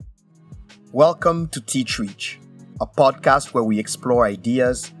Welcome to Teach Reach, a podcast where we explore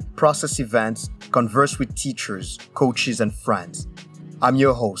ideas, process events, converse with teachers, coaches, and friends. I'm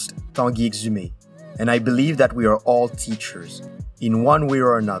your host, Tanguy Exume, and I believe that we are all teachers, in one way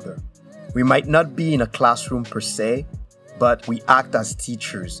or another. We might not be in a classroom per se, but we act as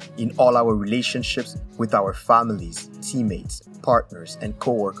teachers in all our relationships with our families, teammates, partners, and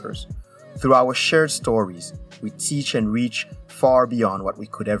coworkers. Through our shared stories, we teach and reach far beyond what we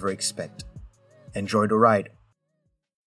could ever expect. Enjoy the ride.